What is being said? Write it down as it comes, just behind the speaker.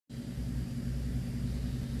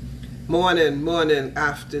Morning,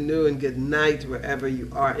 afternoon, good night, wherever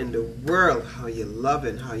you are in the world. How you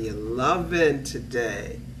loving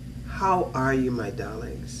today? How are you, my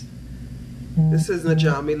darlings? This is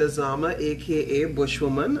Najami Lazama, aka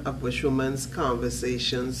Bushwoman of Bushwoman's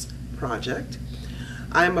Conversations Project.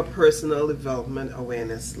 I am a personal development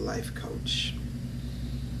awareness life coach.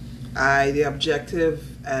 The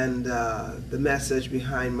objective and the message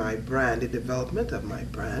behind my brand, the development of my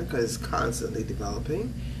brand, because it's constantly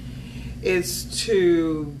developing, is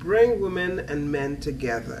to bring women and men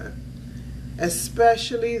together,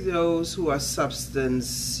 especially those who are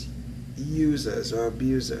substance users or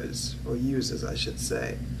abusers, or users I should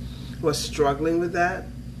say, who are struggling with that.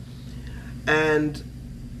 And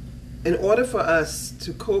in order for us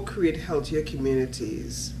to co-create healthier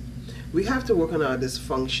communities, we have to work on our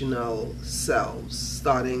dysfunctional selves,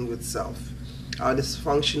 starting with self. Our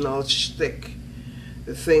dysfunctional shtick,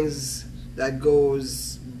 the things that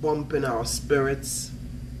goes bumping our spirits,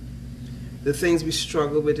 the things we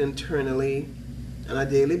struggle with internally on a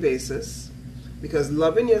daily basis, because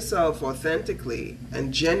loving yourself authentically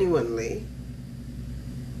and genuinely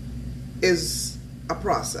is a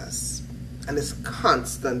process, and it's a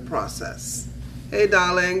constant process. Hey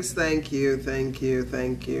darlings, thank you.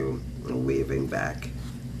 I'm waving back.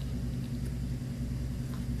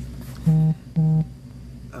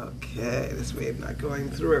 Okay, this wave not going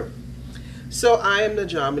through. So I am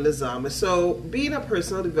Najami Lazama. So being a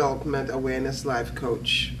personal development awareness life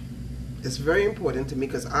coach is very important to me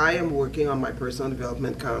because I am working on my personal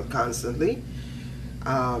development constantly.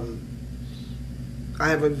 I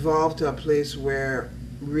have evolved to a place where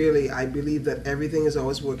really I believe that everything is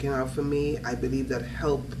always working out for me. I believe that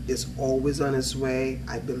help is always on its way.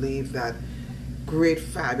 I believe that great,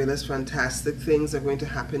 fabulous, fantastic things are going to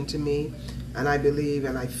happen to me. And I believe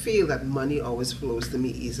and I feel that money always flows to me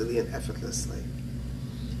easily and effortlessly.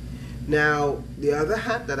 Now, the other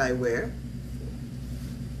hat that I wear,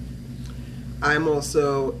 I'm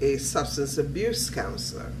also a substance abuse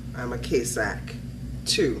counselor. I'm a CASAC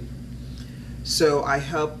too. So I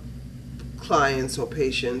help clients or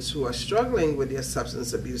patients who are struggling with their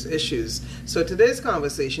substance abuse issues. So today's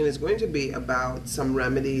conversation is going to be about some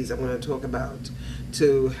remedies I'm going to talk about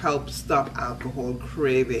to help stop alcohol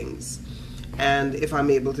cravings. And if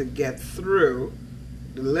I'm able to get through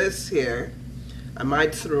the list here, I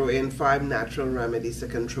might throw in 5 natural remedies to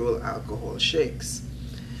control alcohol shakes.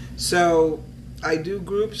 So I do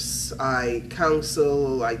groups, I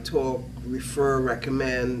counsel, I talk, refer,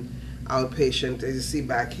 recommend, outpatient. As you see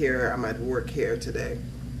back here, I'm at work here today.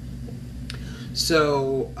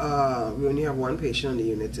 So we only have 1 patient on the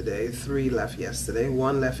unit today. 3 left yesterday.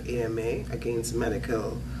 1 left AMA against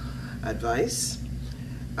medical advice.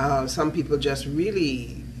 Some people just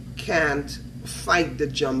really can't fight the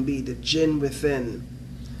jambi, the jinn within,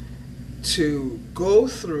 to go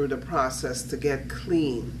through the process to get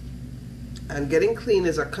clean. And getting clean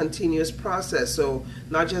is a continuous process. So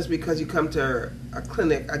not just because you come to a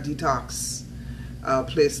clinic, a detox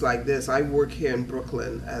place like this. I work here in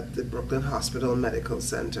Brooklyn at the Brooklyn Hospital Medical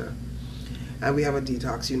Center. And we have a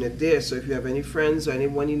detox unit there. So if you have any friends or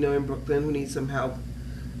anyone you know in Brooklyn who needs some help,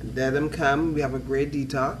 let them come. We have a great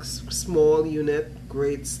detox, small unit,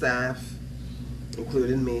 great staff,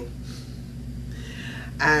 including me.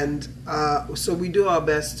 And so we do our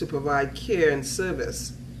best to provide care and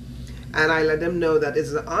service. And I let them know that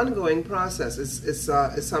it's an ongoing process.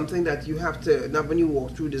 It's something that you have to, not when you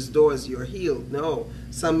walk through these doors, you're healed. No,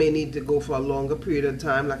 some may need to go for a longer period of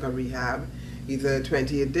time, like a rehab, either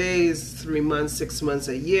 28 days, 3 months, 6 months,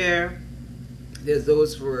 a year. There's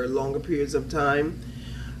those for longer periods of time.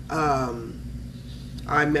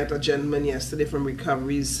 I met a gentleman yesterday from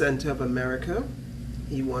Recovery Center of America.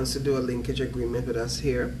 He wants to do a linkage agreement with us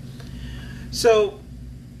here. So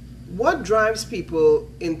what drives people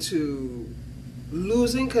into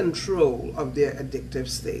losing control of their addictive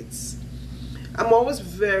states? I'm always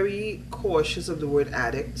very cautious of the word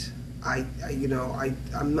addict.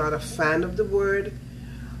 I'm not a fan of the word.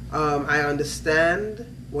 I understand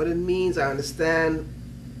what it means. I understand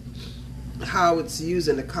how it's used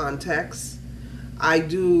in the context. I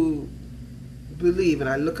do believe, and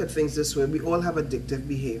I look at things this way, we all have addictive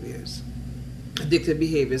behaviors. Addictive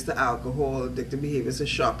behaviors to alcohol, addictive behaviors to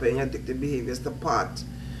shopping, addictive behaviors to pot,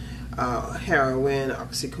 heroin,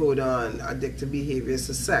 oxycodone, addictive behaviors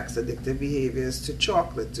to sex, addictive behaviors to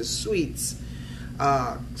chocolate, to sweets,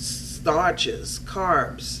 starches,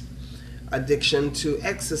 carbs, addiction to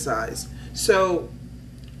exercise. So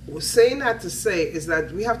saying that to say is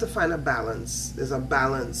that we have to find a balance. There's a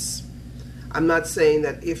balance. I'm not saying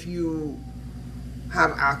that if you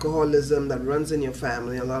have alcoholism that runs in your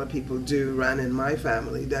family, a lot of people do, ran in my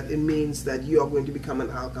family, that it means that you are going to become an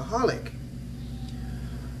alcoholic.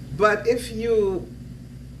 But if you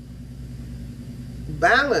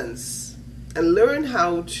balance and learn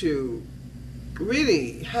how to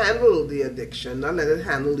really handle the addiction, not let it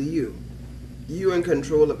handle you, you're in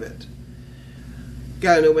control of it. You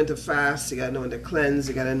gotta know when to fast, you gotta know when to cleanse,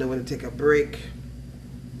 you gotta know when to take a break.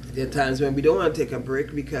 There are times when we don't want to take a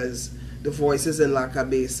break because the voices in la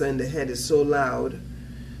cabeza in the head is so loud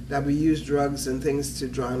that we use drugs and things to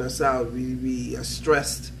drown us out. We are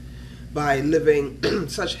stressed by living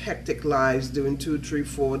such hectic lives, doing 2, 3,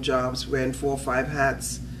 4 jobs, wearing 4 or 5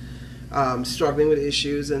 hats, struggling with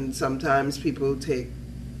issues, and sometimes people take,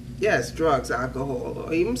 yes, drugs, alcohol,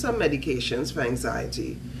 or even some medications for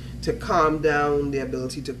anxiety to calm down the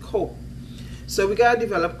ability to cope. So we got to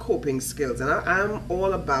develop coping skills, and I'm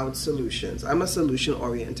all about solutions. I'm a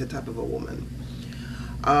solution-oriented type of a woman.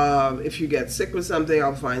 If you get sick with something,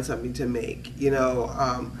 I'll find something to make. You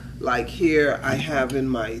know, like here, I have in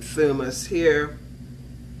my thermos here,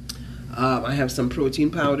 I have some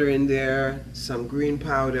protein powder in there, some green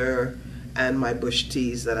powder, and my bush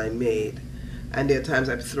teas that I made. And there are times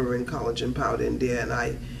I throw in collagen powder in there, and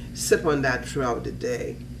I sip on that throughout the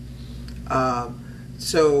day.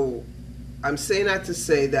 So I'm saying that to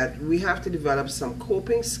say that we have to develop some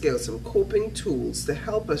coping skills, some coping tools to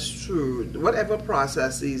help us through whatever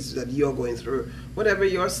processes that you're going through, whatever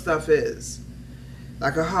your stuff is.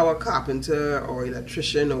 Like how a carpenter or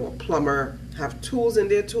electrician or a plumber have tools in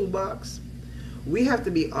their toolbox. We have to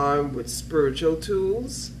be armed with spiritual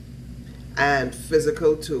tools and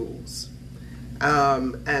physical tools.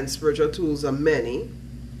 And spiritual tools are many.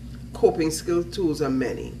 Coping skill tools are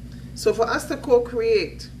many. So for us to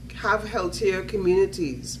co-create, have healthier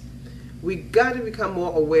communities, we got to become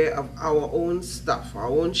more aware of our own stuff, our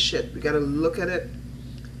own shit. We got to look at it,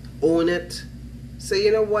 own it, say,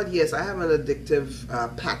 you know what, yes, I have an addictive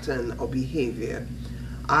pattern or behavior.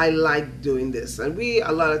 I like doing this. And we,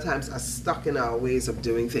 a lot of times, are stuck in our ways of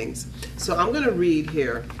doing things. So I'm going to read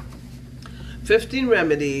here 15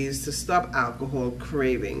 remedies to stop alcohol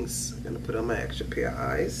cravings. I'm going to put on my extra pair of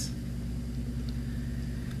eyes.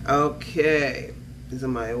 Okay. These are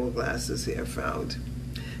my old glasses here found.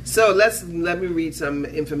 So let me read some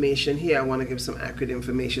information here. I want to give some accurate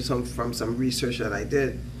information from some research that I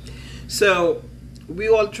did. So we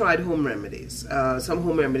all tried home remedies. Some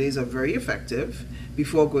home remedies are very effective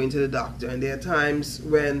before going to the doctor. And there are times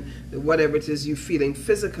when whatever it is you're feeling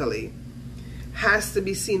physically has to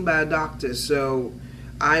be seen by a doctor. So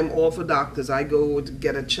I'm all for doctors. I go to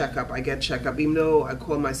get a checkup. I get checkup, even though I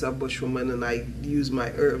call myself bushwoman and I use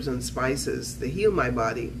my herbs and spices to heal my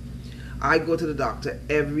body. I go to the doctor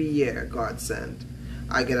every year, God sent.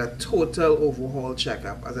 I get a total overhaul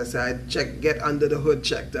checkup. As I said, I get under the hood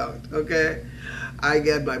checked out, okay? I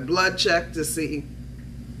get my blood checked to see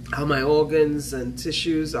how my organs and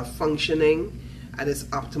tissues are functioning at its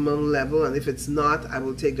optimum level. And if it's not, I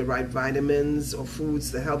will take the right vitamins or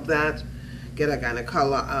foods to help that. Get a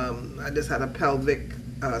gynecologist. I just had a pelvic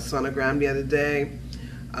sonogram the other day.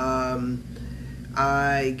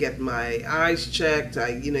 I get my eyes checked.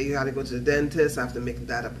 You got to go to the dentist. I have to make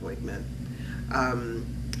that appointment.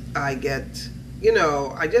 I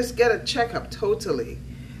just get a checkup totally.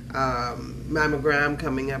 Mammogram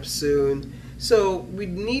coming up soon. So we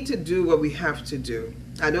need to do what we have to do.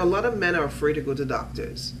 I know a lot of men are afraid to go to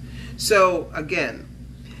doctors. So again,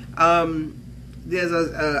 there's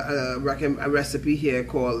a recipe here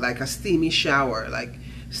called like a steamy shower. Like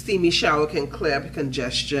steamy shower can clear up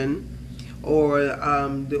congestion, or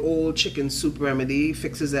the old chicken soup remedy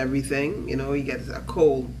fixes everything. You know, you get a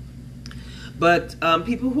cold. But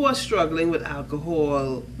people who are struggling with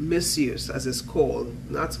alcohol misuse, as it's called,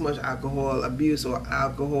 not so much alcohol abuse or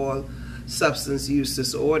alcohol substance use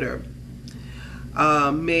disorder,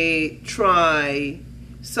 may try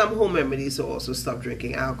some home remedies to also stop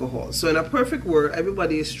drinking alcohol. So in a perfect world,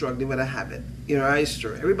 everybody is struggling with a habit. You know, it's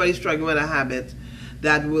true. Everybody's struggling with a habit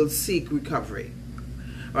that will seek recovery.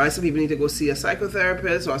 All right, some people need to go see a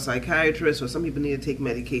psychotherapist or a psychiatrist, or some people need to take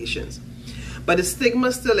medications. But the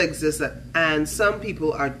stigma still exists, and some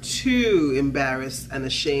people are too embarrassed and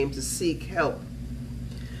ashamed to seek help.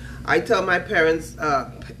 I tell my patients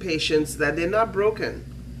that they're not broken.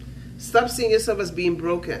 Stop seeing yourself as being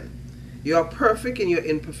broken. You are perfect in your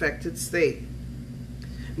imperfected state.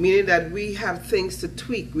 Meaning that we have things to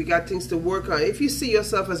tweak. We got things to work on. If you see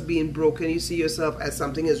yourself as being broken, you see yourself as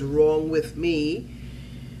something is wrong with me,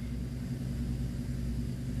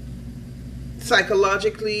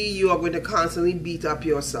 psychologically, you are going to constantly beat up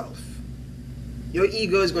yourself. Your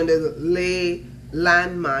ego is going to lay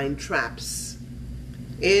landmine traps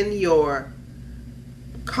in your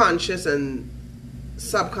conscious and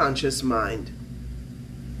subconscious mind.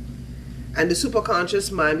 And the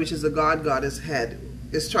superconscious mind, which is the God Goddess head,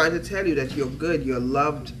 is trying to tell you that you're good, you're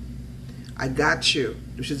loved, I got you,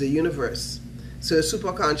 which is the universe. So the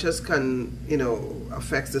superconscious can,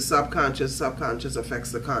 affects the subconscious, subconscious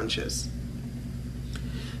affects the conscious.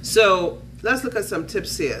 So let's look at some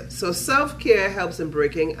tips here. So self-care helps in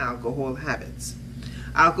breaking alcohol habits.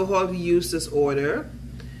 Alcohol use disorder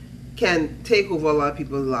can take over a lot of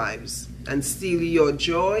people's lives and steal your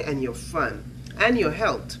joy and your fun and your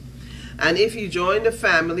health. And if you join the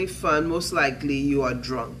family fun, most likely you are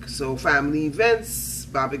drunk. So family events,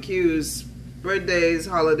 barbecues, birthdays,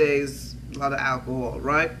 holidays, a lot of alcohol,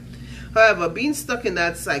 right? However, being stuck in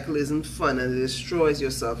that cycle isn't fun and it destroys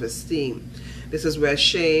your self-esteem. This is where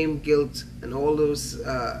shame, guilt, and all those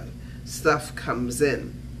stuff comes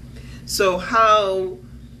in. So how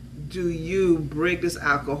do you break this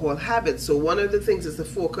alcohol habit? So one of the things is to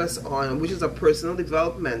focus on, which is a personal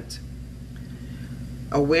development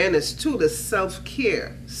awareness tool, is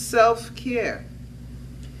self-care. Self-care.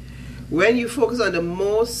 When you focus on the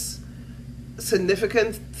most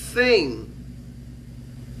significant thing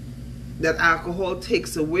that alcohol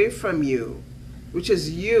takes away from you, which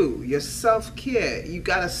is your self-care, you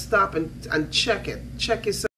got to stop and check it. Check yourself.